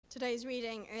Today's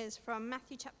reading is from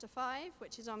Matthew chapter 5,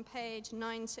 which is on page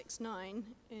 969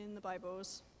 in the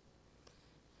Bibles.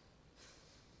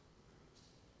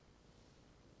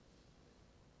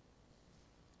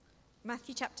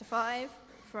 Matthew chapter 5,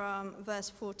 from verse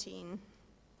 14.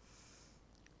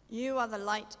 You are the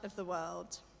light of the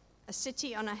world. A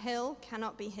city on a hill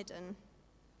cannot be hidden.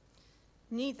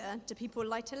 Neither do people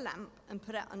light a lamp and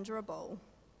put it under a bowl.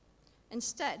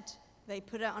 Instead, they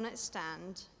put it on its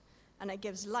stand, and it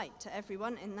gives light to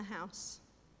everyone in the house.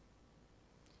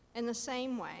 In the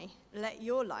same way, let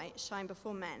your light shine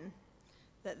before men,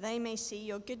 that they may see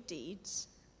your good deeds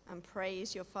and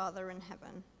praise your Father in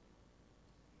heaven.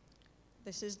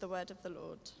 This is the word of the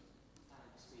Lord.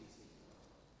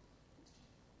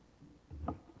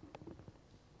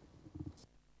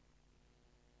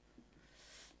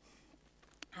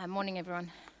 Morning,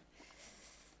 everyone.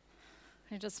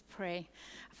 I just pray.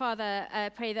 Father, I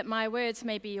pray that my words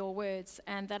may be your words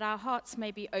and that our hearts may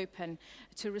be open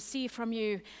to receive from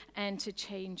you and to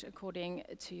change according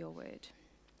to your word.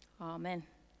 Amen.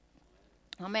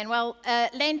 Amen. Well,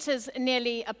 Lent is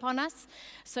nearly upon us,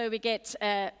 so we get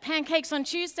pancakes on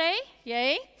Tuesday,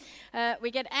 yay. We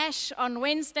get ash on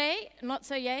Wednesday, not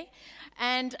so yay.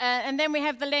 And then we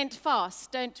have the Lent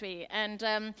fast, don't we?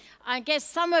 And I guess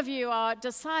some of you are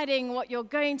deciding what you're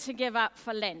going to give up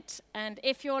for Lent. And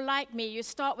if you're like me, you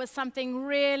start with something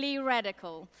really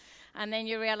radical, and then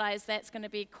you realize that's going to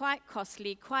be quite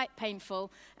costly, quite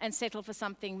painful, and settle for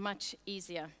something much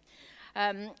easier.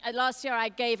 Last year I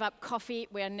gave up coffee.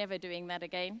 We are never doing that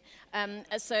again.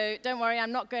 So don't worry,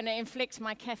 I'm not going to inflict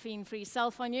my caffeine-free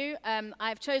self on you.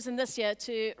 I've chosen this year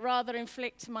to rather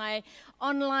inflict my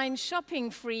online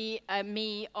shopping-free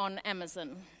me on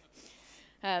Amazon.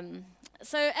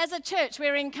 So as a church,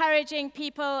 we're encouraging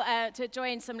people to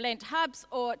join some Lent hubs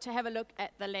or to have a look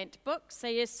at the Lent book,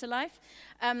 Say Yes to Life.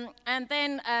 And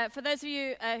then for those of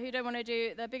you who don't want to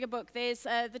do the bigger book, there's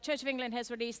the Church of England has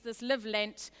released this Live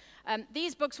Lent.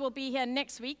 These books will be here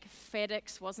next week.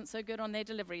 FedEx wasn't so good on their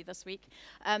delivery this week.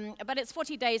 But it's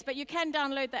 40 days, but you can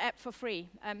download the app for free.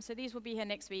 So these will be here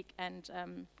next week.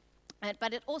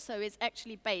 But it also is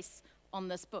actually based on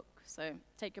this book. So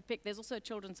take your pick. There's also a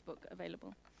children's book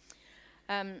available.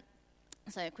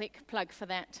 So a quick plug for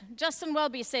that. Justin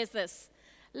Welby says this: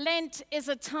 Lent is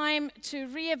a time to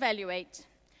reevaluate,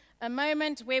 a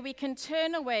moment where we can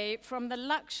turn away from the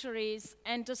luxuries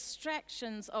and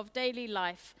distractions of daily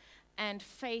life and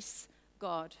face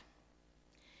God.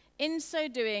 In so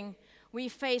doing, we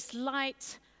face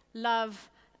light, love,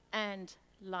 and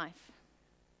life.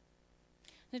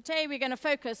 Today we're going to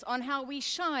focus on how we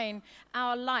shine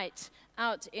our light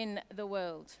out in the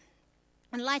world.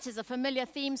 And light is a familiar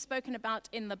theme spoken about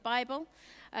in the Bible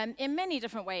in many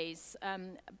different ways.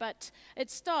 But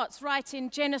it starts right in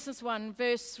Genesis 1,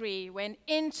 verse 3, when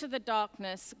into the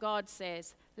darkness God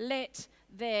says, "Let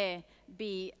there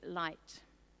be light."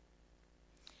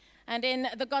 And in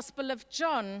the Gospel of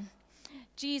John,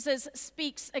 Jesus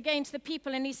speaks again to the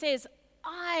people and he says,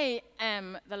 "I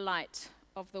am the light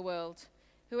of the world.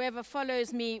 Whoever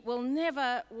follows me will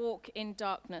never walk in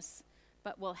darkness,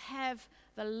 but will have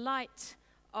the light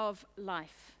of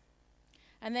life."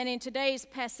 And then in today's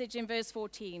passage in verse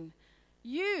 14,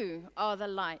 "You are the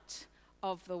light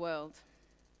of the world."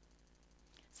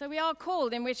 So we are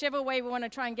called, in whichever way we want to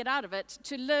try and get out of it,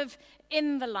 to live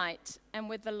in the light and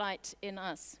with the light in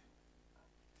us.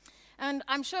 And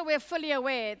I'm sure we're fully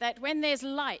aware that when there's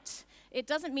light, it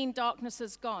doesn't mean darkness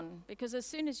is gone, because as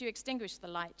soon as you extinguish the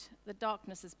light, the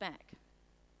darkness is back.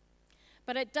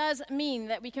 But it does mean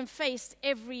that we can face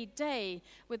every day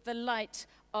with the light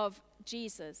of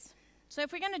Jesus. So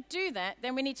if we're going to do that,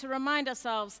 then we need to remind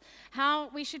ourselves how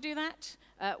we should do that,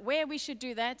 where we should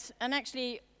do that, and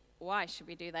actually, why should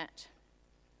we do that?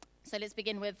 So let's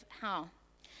begin with how.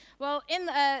 Well, in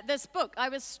this book, I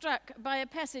was struck by a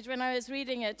passage when I was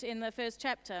reading it in the first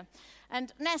chapter.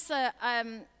 And NASA,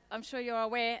 I'm sure you're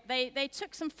aware, they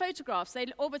took some photographs. They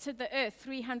orbited the Earth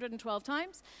 312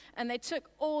 times, and they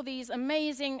took all these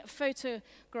amazing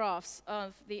photographs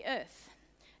of the Earth.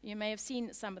 You may have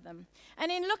seen some of them.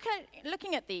 And in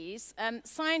looking at these,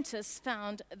 scientists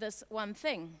found this one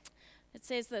thing. It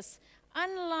says this: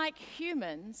 unlike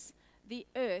humans, the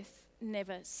Earth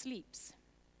never sleeps.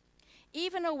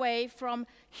 Even away from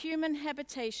human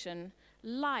habitation,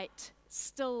 light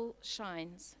still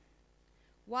shines.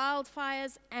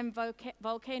 Wildfires and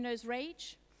volcanoes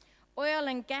rage. Oil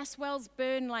and gas wells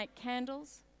burn like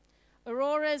candles.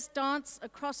 Auroras dance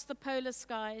across the polar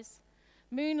skies.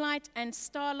 Moonlight and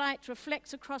starlight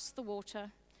reflect across the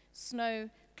water. Snow,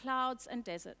 clouds, and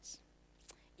deserts.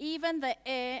 Even the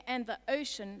air and the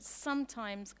ocean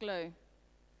sometimes glow.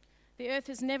 The earth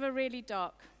is never really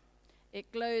dark.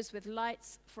 It glows with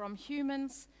lights from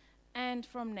humans and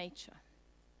from nature.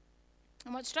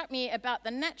 And what struck me about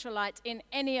the natural light in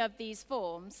any of these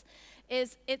forms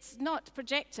is it's not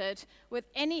projected with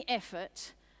any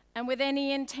effort and with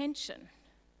any intention.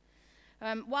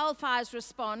 Wildfires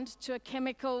respond to a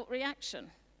chemical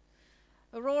reaction.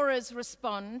 Auroras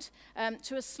respond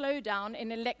to a slowdown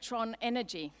in electron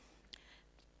energy.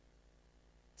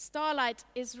 Starlight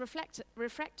is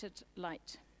refracted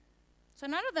light. So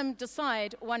none of them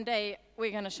decide one day we're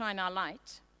going to shine our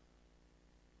light.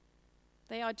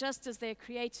 They are just as they're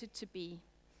created to be,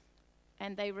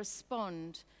 and they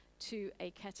respond to a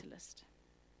catalyst.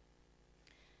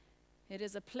 It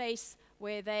is a place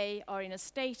where they are in a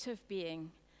state of being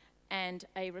and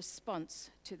a response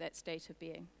to that state of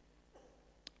being.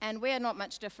 And we're not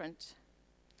much different.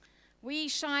 We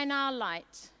shine our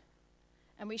light,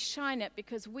 and we shine it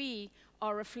because we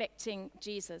are reflecting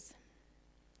Jesus.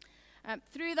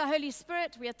 Through the Holy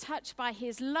Spirit, we are touched by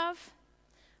his love.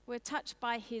 We're touched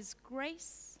by his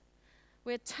grace.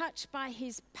 We're touched by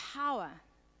his power.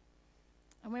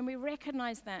 And when we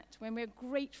recognize that, when we're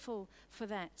grateful for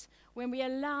that, when we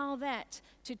allow that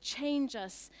to change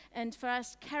us and for our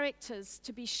characters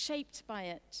to be shaped by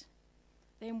it,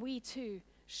 then we too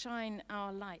shine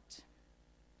our light.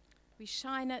 We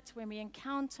shine it when we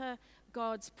encounter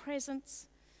God's presence,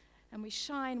 and we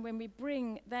shine when we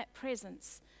bring that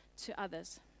presence to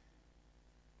others.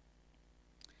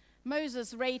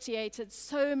 Moses radiated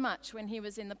so much when he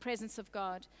was in the presence of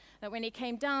God that when he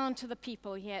came down to the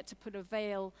people, he had to put a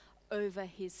veil over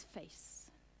his face.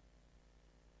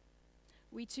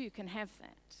 We too can have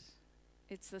that.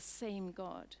 It's the same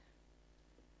God.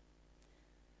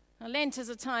 Now, Lent is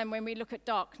a time when we look at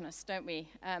darkness, don't we?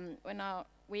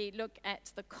 We look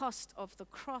at the cost of the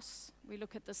cross. We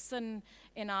look at the sin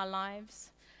in our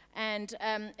lives. And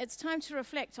it's time to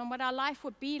reflect on what our life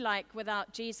would be like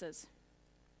without Jesus.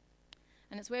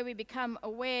 And it's where we become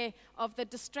aware of the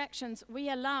distractions we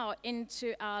allow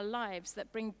into our lives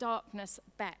that bring darkness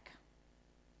back.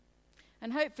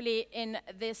 And hopefully in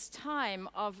this time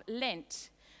of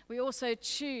Lent, we also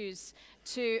choose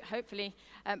to hopefully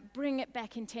bring it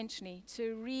back intentionally,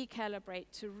 to recalibrate,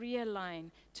 to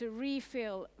realign, to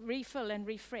refill and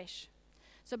refresh.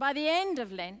 So by the end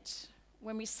of Lent,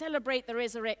 when we celebrate the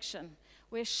resurrection,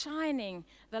 we're shining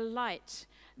the light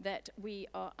that we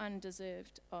are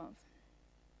undeserved of.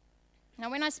 Now,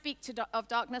 when I speak of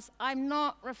darkness, I'm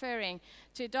not referring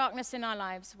to darkness in our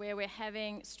lives where we're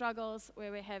having struggles,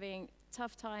 where we're having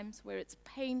tough times, where it's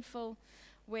painful,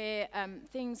 where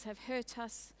things have hurt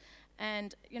us,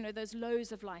 and, those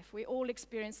lows of life. We all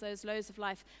experience those lows of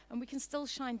life, and we can still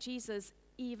shine Jesus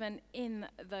even in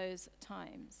those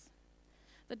times.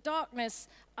 The darkness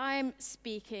I'm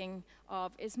speaking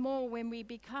of is more when we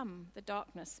become the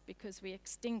darkness because we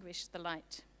extinguish the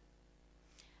light.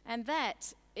 And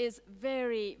that is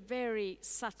very, very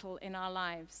subtle in our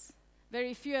lives.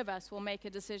 Very few of us will make a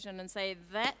decision and say,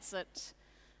 that's it,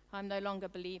 I'm no longer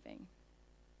believing.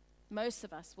 Most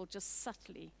of us will just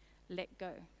subtly let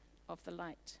go of the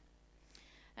light.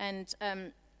 And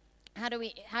how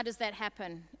does that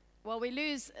happen? Well, we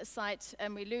lose sight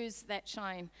and we lose that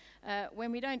shine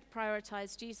when we don't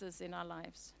prioritize Jesus in our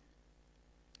lives.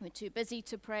 We're too busy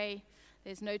to pray.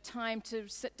 There's no time to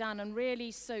sit down and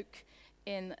really soak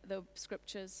in the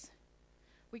scriptures.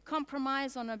 We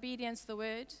compromise on obedience to the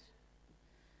word.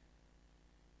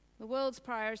 The world's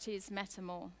priorities matter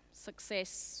more.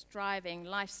 Success, driving,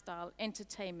 lifestyle,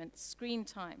 entertainment, screen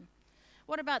time.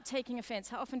 What about taking offense?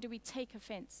 How often do we take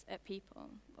offense at people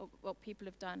or what people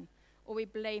have done? Or we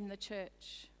blame the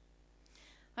church?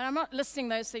 And I'm not listing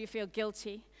those so you feel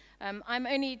guilty. I'm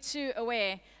only too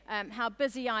aware how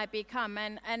busy I become.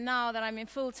 And now that I'm in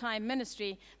full-time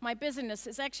ministry, my busyness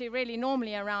is actually really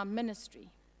normally around ministry.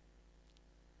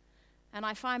 And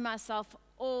I find myself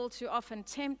all too often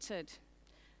tempted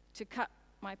to cut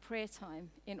my prayer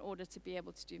time in order to be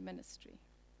able to do ministry.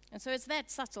 And so it's that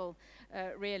subtle,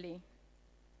 really.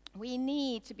 We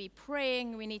need to be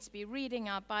praying, we need to be reading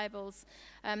our Bibles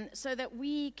so that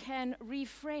we can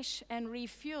refresh and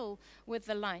refuel with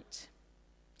the light.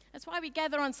 That's why we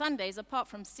gather on Sundays, apart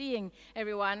from seeing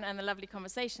everyone and the lovely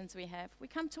conversations we have. We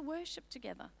come to worship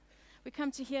together. We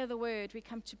come to hear the word. We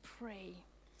come to pray.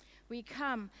 We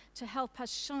come to help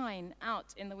us shine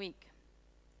out in the week.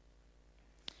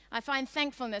 I find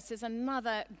thankfulness is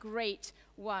another great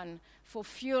one for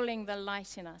fueling the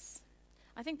light in us.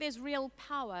 I think there's real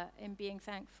power in being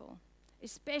thankful,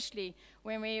 especially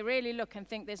when we really look and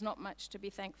think there's not much to be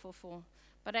thankful for.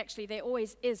 But actually, there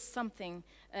always is something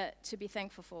to be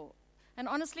thankful for. And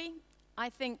honestly, I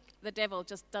think the devil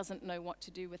just doesn't know what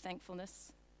to do with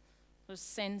thankfulness.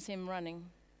 Just sends him running.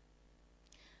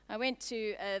 I went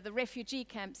to the refugee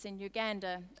camps in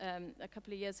Uganda a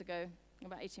couple of years ago,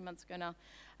 about 18 months ago now,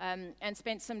 and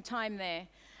spent some time there.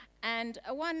 And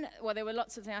there were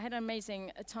lots of things. I had an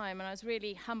amazing time, and I was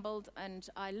really humbled, and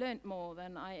I learnt more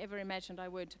than I ever imagined I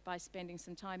would by spending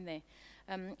some time there.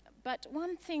 But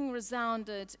one thing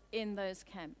resounded in those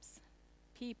camps.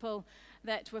 People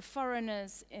that were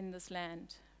foreigners in this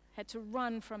land had to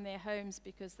run from their homes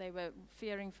because they were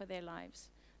fearing for their lives.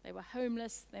 They were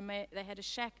homeless. They had a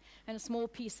shack and a small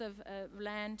piece of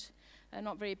land,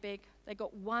 not very big. They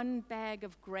got one bag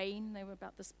of grain. They were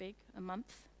about this big, a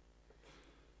month.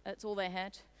 That's all they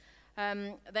had.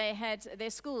 Their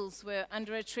schools were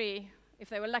under a tree. If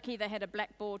they were lucky, they had a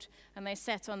blackboard, and they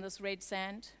sat on this red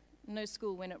sand. No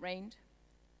school when it rained.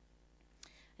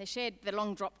 They shared the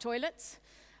long drop toilets.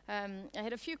 They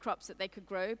had a few crops that they could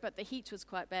grow, but the heat was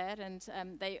quite bad, and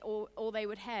all they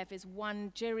would have is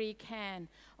one jerry can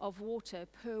of water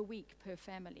per week per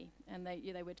family. And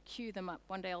they would queue them up.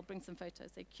 One day I'll bring some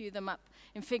photos. They'd queue them up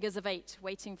in figures of 8,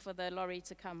 waiting for the lorry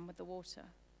to come with the water.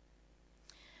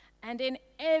 And in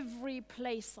every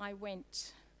place I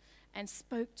went and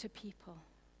spoke to people,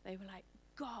 they were like,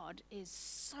 God is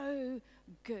so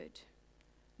good.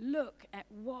 Look at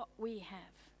what we have.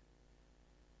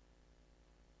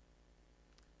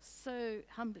 So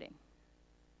humbling.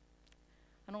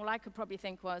 And all I could probably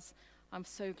think was, I'm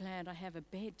so glad I have a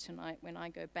bed tonight when I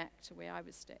go back to where I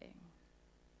was staying.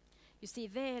 You see,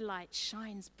 their light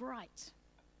shines bright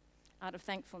out of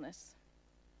thankfulness.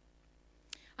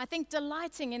 I think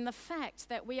delighting in the fact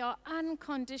that we are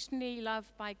unconditionally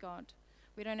loved by God.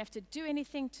 We don't have to do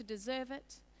anything to deserve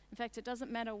it. In fact, it doesn't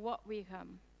matter what we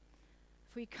come.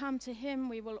 If we come to Him,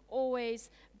 we will always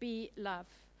be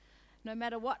loved. No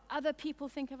matter what other people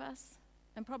think of us,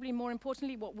 and probably more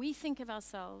importantly, what we think of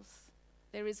ourselves,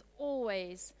 there is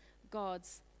always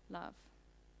God's love.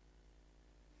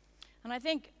 And I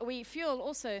think we fuel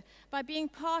also by being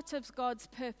part of God's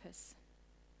purpose.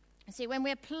 You see, when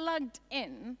we're plugged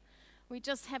in, we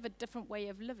just have a different way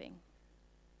of living.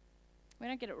 We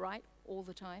don't get it right all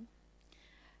the time.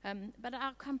 But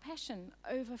our compassion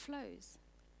overflows.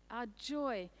 Our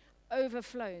joy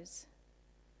overflows.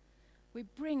 We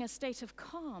bring a state of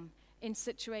calm in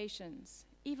situations,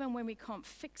 even when we can't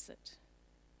fix it.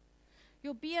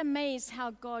 You'll be amazed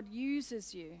how God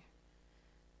uses you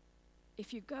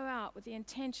if you go out with the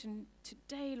intention,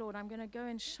 today, Lord, I'm going to go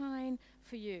and shine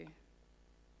for you.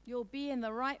 You'll be in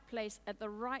the right place at the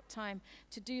right time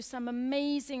to do some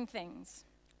amazing things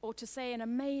or to say an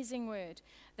amazing word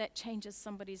that changes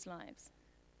somebody's lives.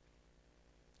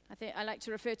 I like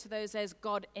to refer to those as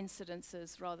God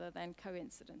incidences rather than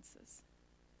coincidences.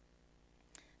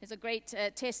 There's a great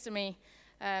testimony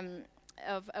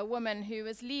of a woman who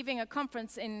was leaving a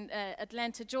conference in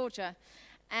Atlanta, Georgia,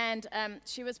 and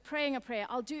she was praying a prayer,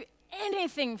 I'll do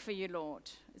anything for you, Lord.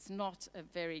 It's not a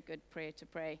very good prayer to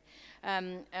pray,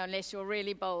 unless you're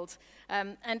really bold.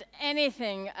 And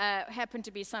anything happened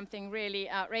to be something really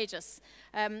outrageous.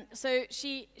 So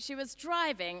she was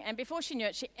driving, and before she knew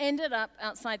it, she ended up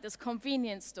outside this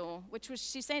convenience store, which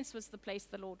she sensed was the place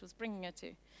the Lord was bringing her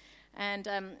to. And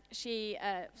she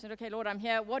said, okay, Lord, I'm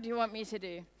here. What do you want me to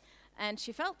do? And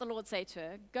she felt the Lord say to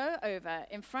her, go over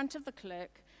in front of the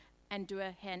clerk and do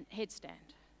a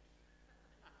headstand.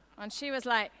 And she was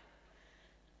like,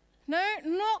 no,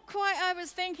 not quite. I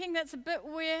was thinking that's a bit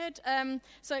weird.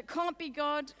 So it can't be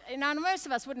God. Now, most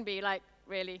of us wouldn't be like,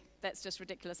 really, that's just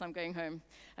ridiculous. I'm going home,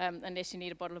 unless you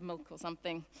need a bottle of milk or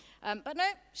something. But no,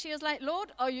 she was like,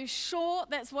 Lord, are you sure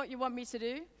that's what you want me to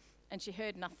do? And she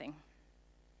heard nothing.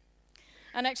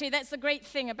 And actually, that's the great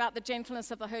thing about the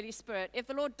gentleness of the Holy Spirit. If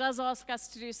the Lord does ask us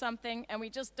to do something and we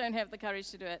just don't have the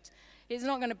courage to do it, He's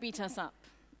not going to beat us up.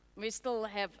 We still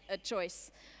have a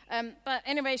choice. But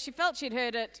anyway, she felt she'd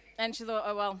heard it, and she thought,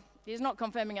 oh, well, He's not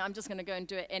confirming it. I'm just going to go and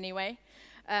do it anyway.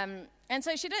 And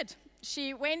so she did.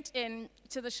 She went in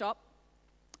to the shop,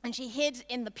 and she hid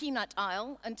in the peanut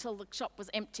aisle until the shop was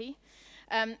empty.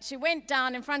 She went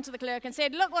down in front of the clerk and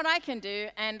said, look what I can do.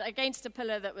 And against a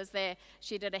pillar that was there,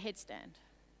 she did a headstand.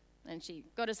 And she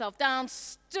got herself down,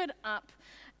 stood up,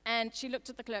 and she looked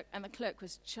at the clerk, and the clerk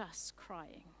was just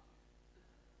crying.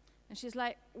 And she's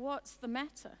like, what's the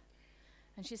matter?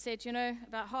 And she said, you know,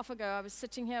 about half an hour ago, I was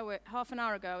sitting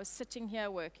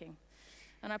here working.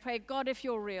 And I prayed, God, if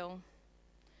you're real,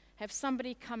 have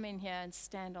somebody come in here and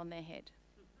stand on their head.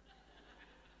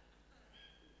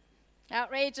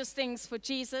 Outrageous things for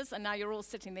Jesus, and now you're all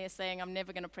sitting there saying, I'm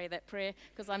never going to pray that prayer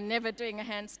because I'm never doing a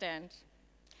handstand.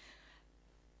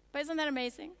 But isn't that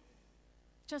amazing?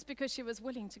 just because she was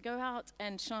willing to go out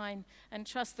and shine and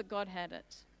trust that God had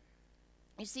it.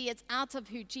 You see, it's out of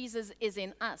who Jesus is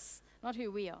in us, not who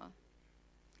we are,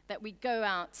 that we go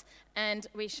out and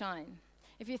we shine.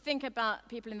 If you think about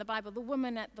people in the Bible, the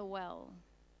woman at the well,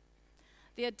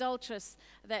 the adulteress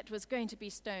that was going to be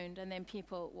stoned and then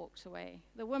people walked away,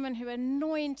 the woman who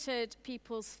anointed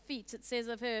people's feet, it says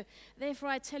of her, therefore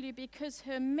I tell you, because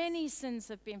her many sins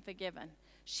have been forgiven,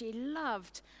 she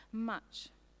loved much.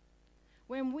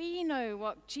 When we know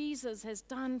what Jesus has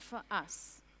done for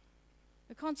us,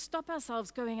 we can't stop ourselves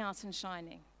going out and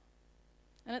shining.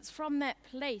 And it's from that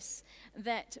place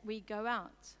that we go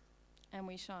out and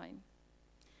we shine.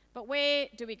 But where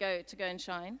do we go to go and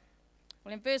shine?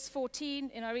 Well, in verse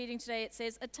 14 in our reading today, it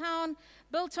says, a town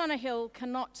built on a hill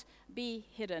cannot be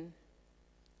hidden.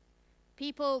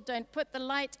 People don't put the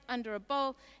light under a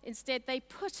bowl. Instead, they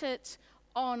put it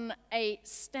on a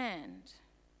stand.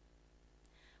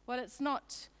 Well, it's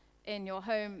not in your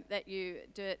home that you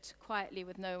do it quietly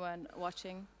with no one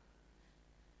watching,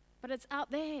 but it's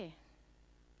out there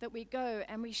that we go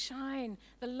and we shine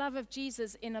the love of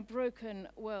Jesus in a broken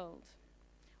world.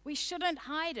 We shouldn't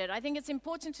hide it. I think it's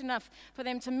important enough for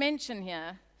them to mention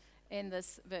here in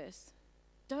this verse.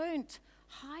 Don't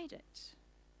hide it.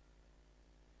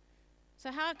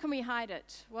 So how can we hide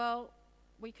it? Well,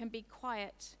 we can be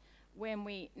quiet when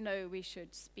we know we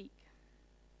should speak.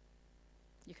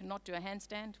 You can not do a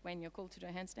handstand when you're called to do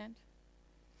a handstand.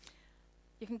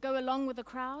 You can go along with the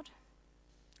crowd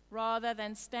rather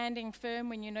than standing firm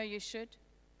when you know you should.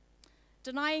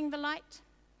 Denying the light.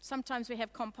 Sometimes we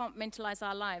have compartmentalized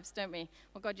our lives, don't we?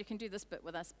 Well, God, you can do this bit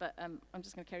with us, but I'm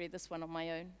just going to carry this one on my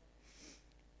own.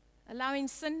 Allowing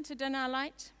sin to dim our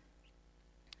light.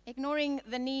 Ignoring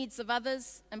the needs of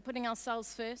others and putting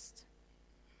ourselves first.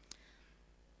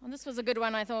 And this was a good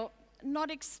one, I thought.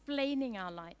 Not explaining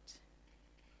our light.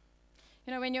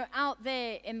 You know, when you're out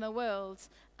there in the world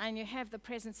and you have the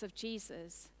presence of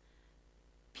Jesus,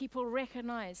 people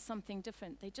recognize something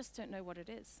different. They just don't know what it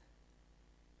is.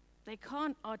 They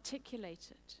can't articulate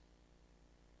it.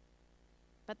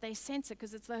 But they sense it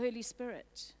because it's the Holy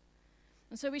Spirit.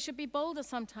 And so we should be bolder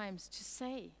sometimes to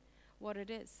say what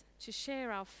it is, to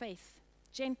share our faith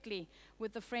gently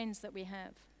with the friends that we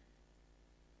have.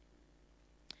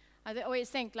 I always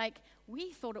think, like,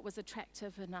 we thought it was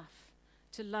attractive enough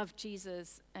to love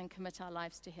Jesus and commit our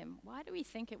lives to him. Why do we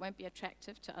think it won't be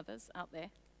attractive to others out there?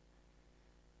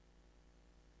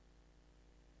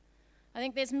 I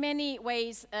think there's many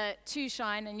ways to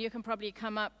shine, and you can probably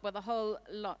come up with a whole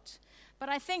lot. But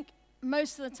I think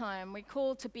most of the time we're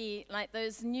called to be like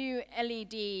those new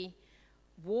LED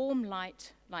warm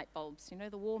light bulbs. You know,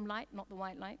 the warm light, not the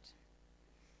white light.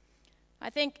 I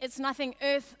think it's nothing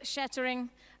earth-shattering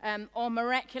or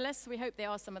miraculous. We hope there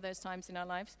are some of those times in our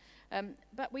lives.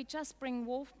 But we just bring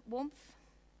warmth.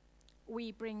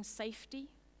 We bring safety.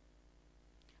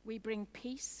 We bring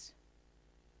peace.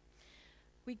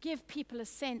 We give people a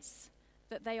sense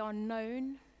that they are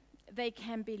known, they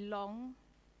can belong,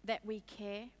 that we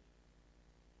care.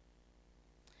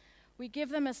 We give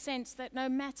them a sense that no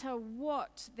matter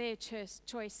what their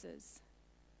choices,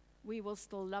 we will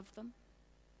still love them.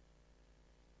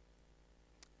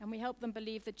 And we help them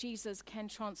believe that Jesus can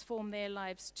transform their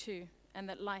lives too, and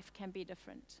that life can be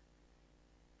different.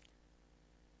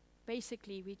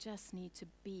 Basically, we just need to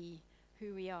be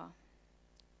who we are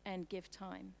and give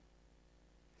time.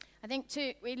 I think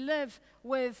too, we live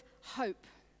with hope.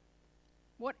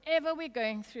 Whatever we're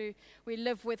going through, we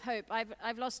live with hope.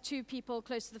 I've lost 2 people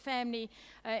close to the family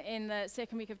in the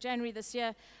second week of January this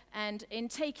year, and in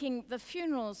taking the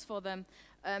funerals for them,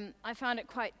 I found it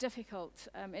quite difficult.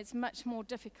 It's much more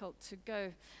difficult to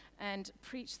go and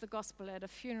preach the gospel at a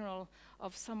funeral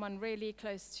of someone really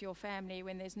close to your family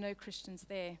when there's no Christians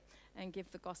there and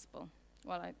give the gospel.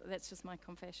 Well, that's just my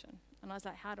confession. And I was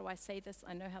like, how do I say this?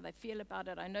 I know how they feel about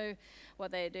it. I know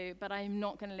what they do, but I'm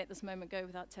not going to let this moment go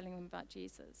without telling them about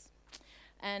Jesus.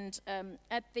 And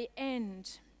at the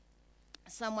end,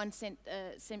 someone sent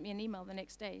me an email the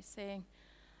next day saying,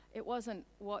 it wasn't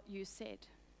what you said.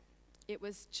 It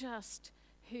was just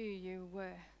who you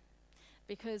were.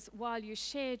 Because while you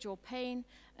shared your pain,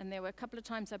 and there were a couple of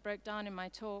times I broke down in my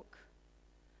talk,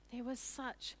 there was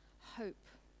such hope.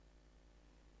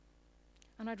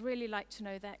 And I'd really like to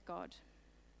know that God,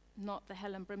 not the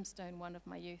hell and brimstone one of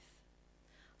my youth.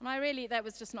 And that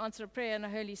was just an answer of prayer and the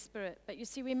Holy Spirit. But you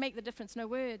see, we make the difference. No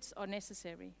words are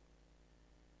necessary.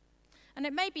 And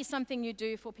it may be something you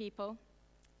do for people,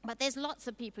 but there's lots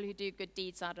of people who do good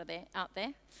deeds out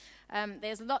there.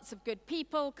 There's lots of good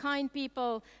people, kind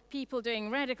people, people doing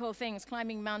radical things,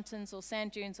 climbing mountains or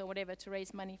sand dunes or whatever to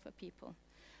raise money for people.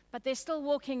 But they're still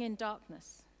walking in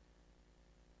darkness.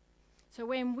 So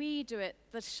when we do it,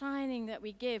 the shining that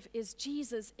we give is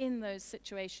Jesus in those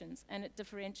situations, and it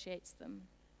differentiates them.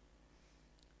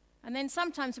 And then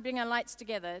sometimes we bring our lights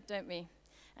together, don't we?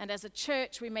 And as a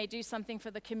church, we may do something for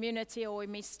the community, or we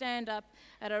may stand up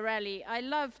at a rally. I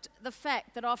loved the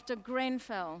fact that after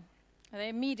Grenfell, the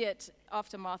immediate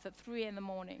aftermath at 3 a.m,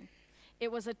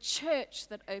 it was a church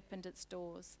that opened its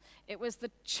doors. It was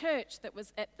the church that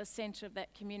was at the center of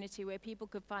that community, where people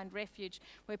could find refuge,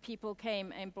 where people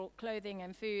came and brought clothing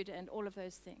and food and all of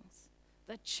those things.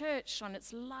 The church shone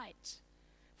its light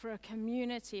for a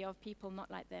community of people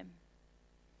not like them,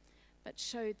 but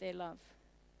showed their love.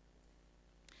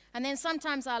 And then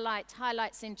sometimes our light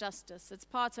highlights injustice. It's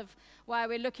part of why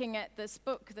we're looking at this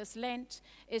book, this Lent,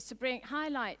 is to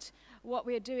highlight what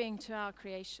we're doing to our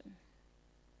creation.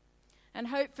 And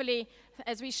hopefully,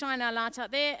 as we shine our light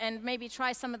out there and maybe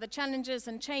try some of the challenges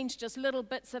and change just little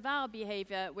bits of our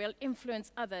behavior, we'll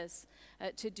influence others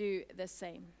to do the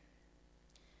same.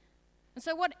 And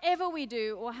so whatever we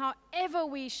do or however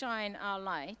we shine our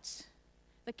light,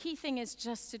 the key thing is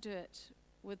just to do it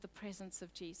with the presence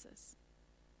of Jesus.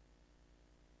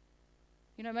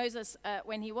 You know, Moses,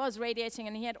 when he was radiating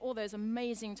and he had all those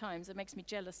amazing times, it makes me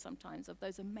jealous sometimes of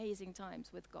those amazing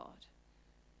times with God.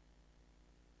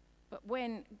 But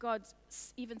when God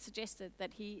even suggested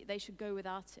that they should go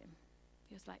without him,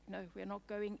 he was like, no, we're not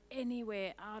going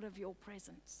anywhere out of your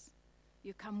presence.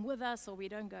 You come with us or we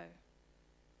don't go.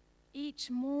 Each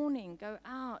morning, go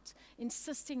out,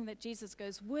 insisting that Jesus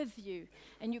goes with you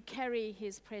and you carry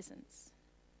his presence.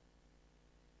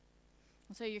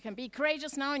 And so you can be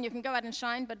courageous now and you can go out and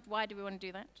shine, but why do we want to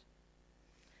do that?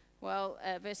 Well,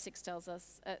 verse 16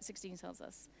 tells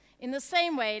us, in the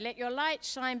same way, let your light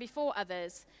shine before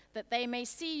others, that they may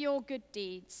see your good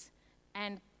deeds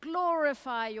and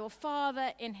glorify your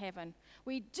Father in heaven.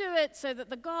 We do it so that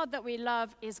the God that we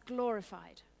love is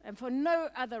glorified, and for no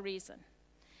other reason.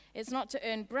 It's not to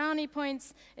earn brownie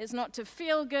points. It's not to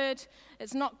feel good.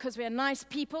 It's not because we're nice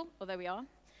people, although we are.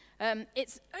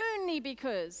 It's only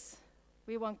because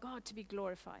we want God to be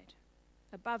glorified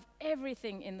above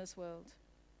everything in this world.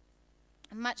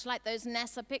 Much like those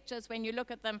NASA pictures, when you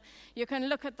look at them, you can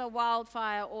look at the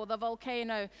wildfire or the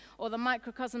volcano or the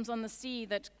microcosms on the sea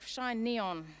that shine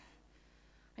neon.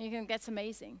 And you think, that's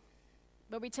amazing.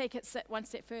 But we take it one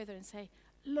step further and say,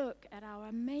 look at our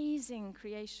amazing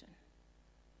creation.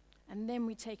 And then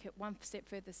we take it one step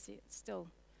further still.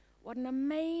 What an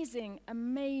amazing,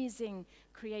 amazing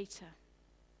creator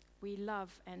we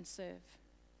love and serve.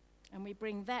 And we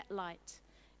bring that light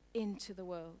into the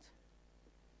world.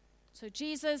 So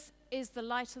Jesus is the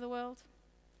light of the world.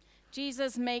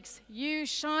 Jesus makes you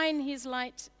shine his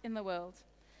light in the world.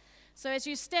 So as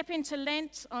you step into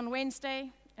Lent on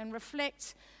Wednesday and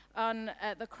reflect on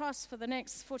the cross for the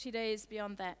next 40 days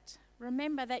beyond that,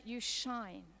 remember that you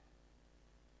shine.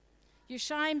 You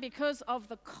shine because of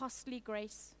the costly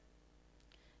grace.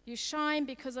 You shine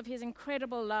because of his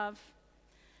incredible love.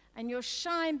 And you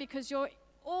shine because you're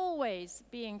always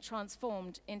being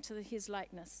transformed into his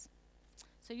likeness.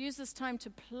 So use this time to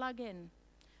plug in.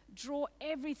 Draw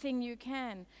everything you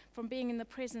can from being in the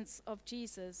presence of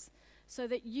Jesus so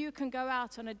that you can go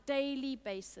out on a daily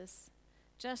basis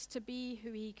just to be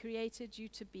who he created you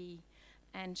to be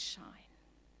and shine.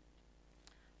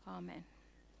 Amen.